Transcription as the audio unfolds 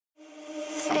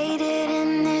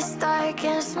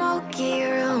smoky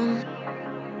room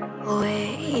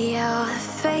with your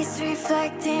face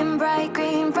reflecting bright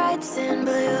green, reds and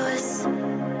blues.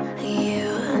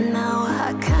 You know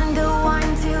I kinda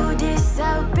want to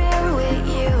disappear with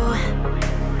you,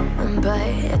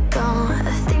 but don't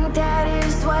think that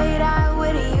is what I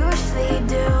would usually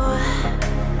do.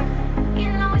 You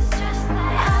know it's just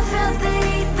like I felt the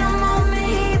heat the moment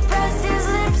he pressed his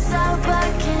lips up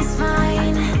against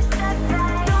mine.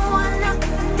 Don't wanna f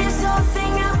this whole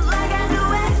thing up like I do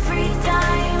every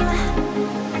time.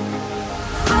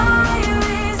 Fire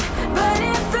is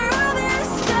burning through this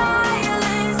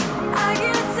silence. I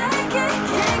can't take it,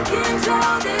 can't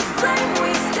control this flame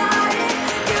we started.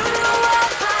 You know I'm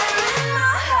fire in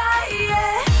my heart,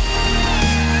 yeah.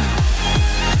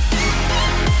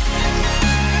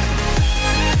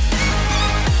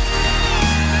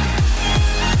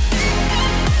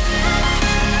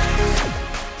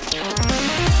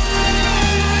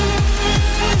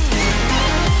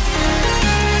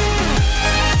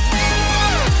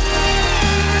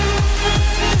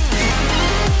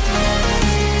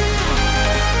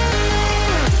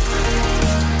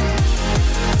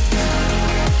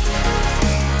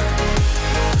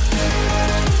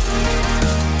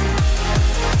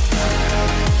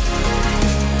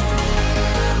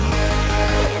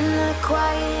 In the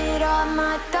quiet, all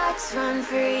my thoughts run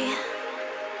free,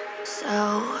 so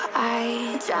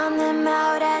I drown them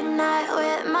out at night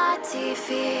with my TV.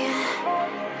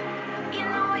 You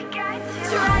know I got to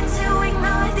try to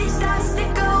ignore these thoughts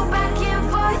that go back and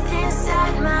forth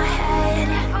inside my head.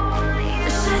 I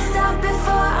should stop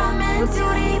before I'm in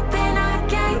too deep and I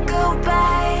can't go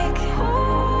back.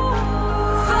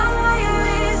 Fire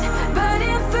is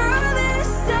burning through this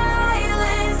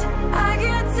silence. I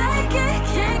can't take it,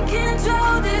 can't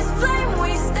control this flame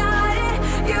we started.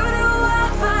 You know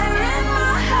I'm fire in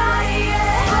my heart,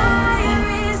 yeah. Fire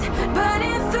is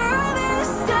burning through this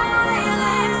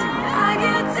silence. I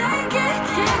can't take it,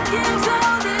 can't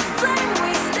control this flame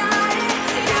we started.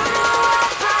 You know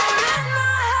I'm fire in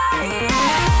my heart, yeah.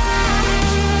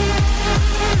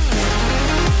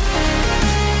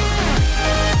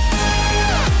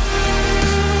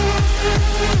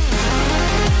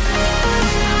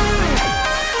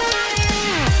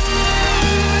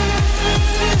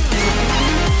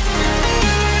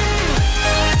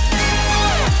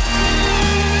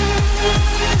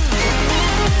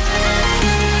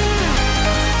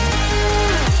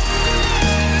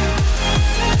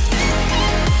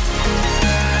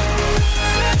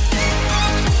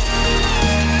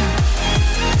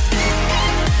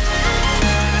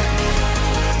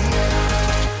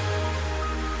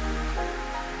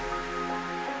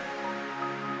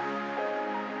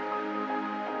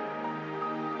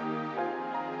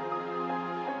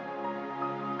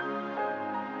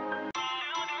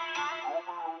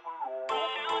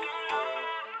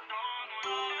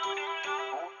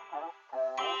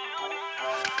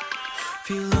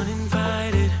 Feel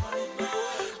uninvited.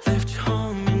 Left you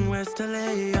home in West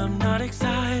LA. I'm not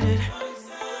excited.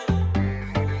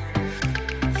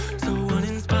 So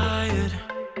uninspired.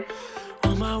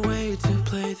 On my way to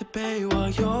play the bay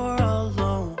while you're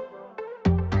alone.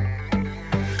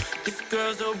 This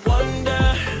girl's a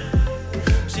wonder.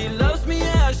 She loves me,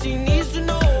 yeah. She needs to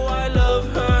know I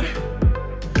love her.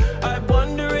 I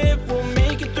wonder if we'll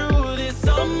make it through this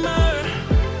summer.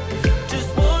 Just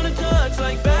wanna touch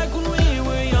like back when we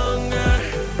were younger.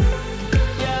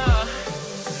 Yeah.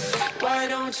 Why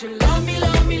don't you love me,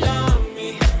 love me, love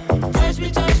me? Touch me,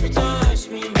 touch me, touch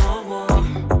me no more.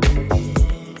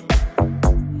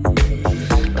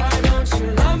 Why don't you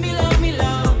love me, love me,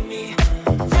 love me?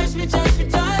 Touch me, touch me,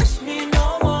 touch me no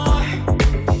more.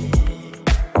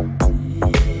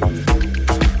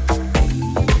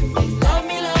 Love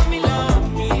me, love me, love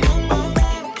me.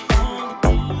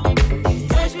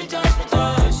 Touch me, touch me,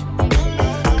 touch me.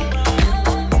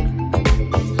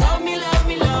 Love me, love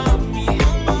me, love me.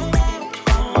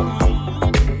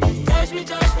 Touch me,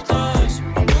 touch me, touch me.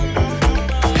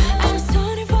 I'm so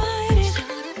divided,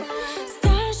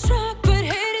 starstruck, but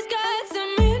hate has got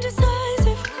some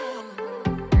indecisive.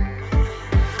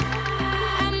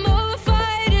 I'm over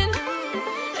fighting,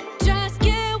 I just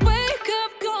can't wake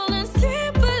up cold and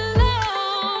sleep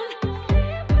alone.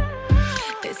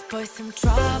 This boy's some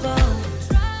trouble.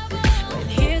 When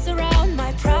he's around,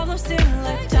 my problems seem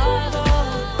like double.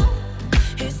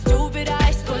 His stupid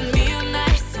eyes put me on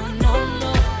ice, so no,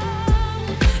 no.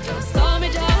 Don't slow me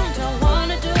down, don't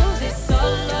wanna do this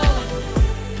solo.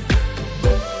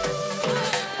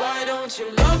 Why don't you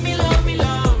love me, love me,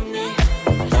 love me?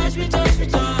 Touch me, touch me,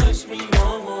 touch me no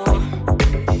more.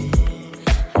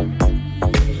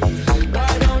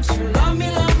 Why don't you love me,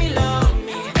 love me, love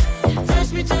me?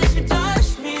 Touch me,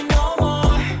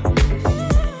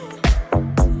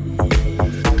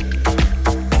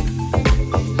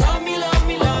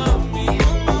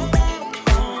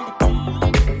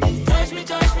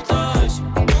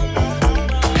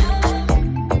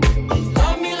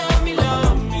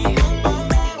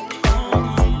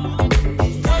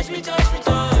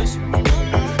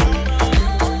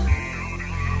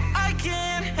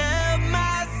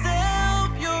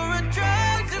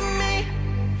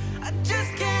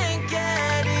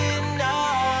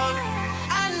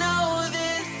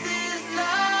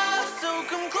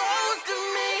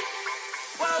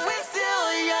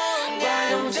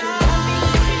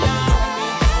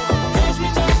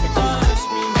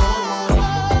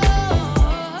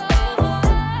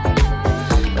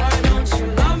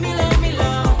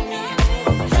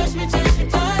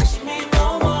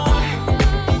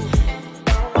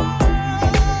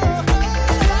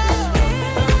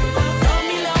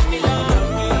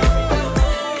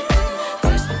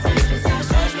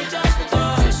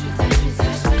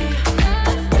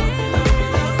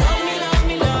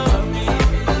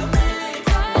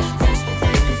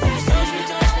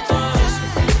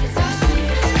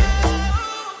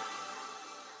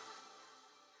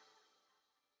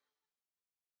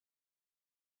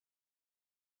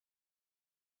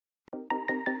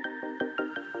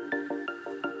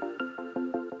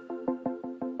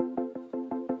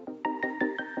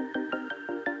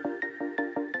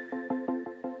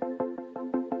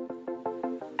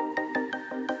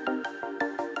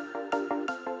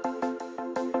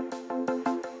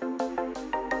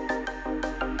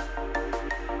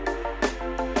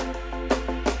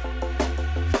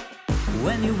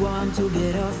 When you want to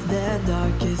get off the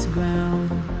darkest ground,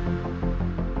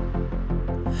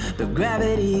 but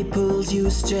gravity pulls you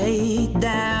straight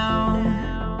down.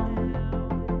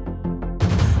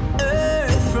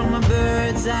 Earth from a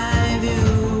bird's eye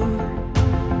view.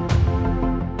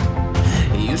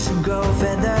 You should grow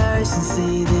feathers and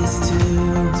see this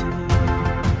too.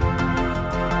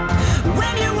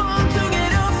 When you want to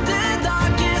get off the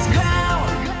darkest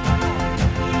ground,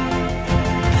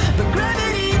 but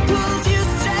gravity pulls you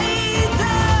straight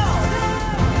down.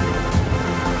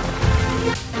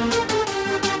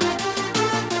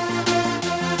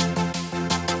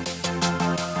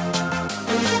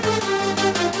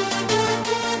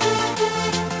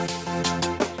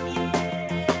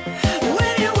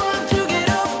 When you want to get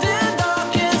off the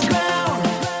darkest ground,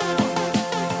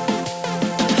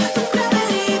 but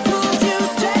gravity pulls you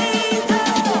straight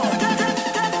down.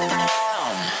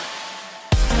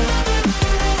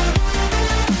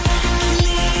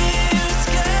 Clear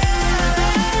sky.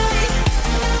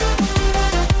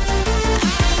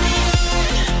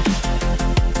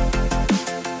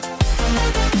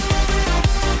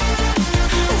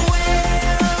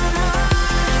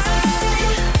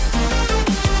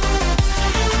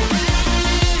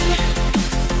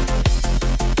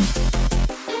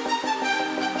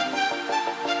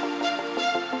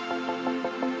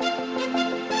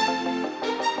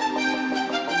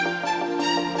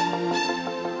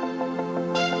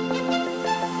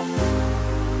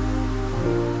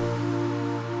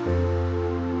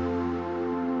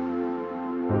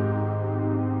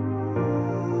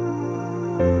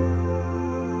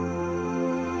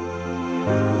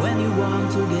 When you want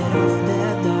to get off the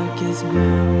darkest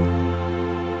ground,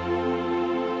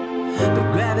 but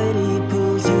gravity pulls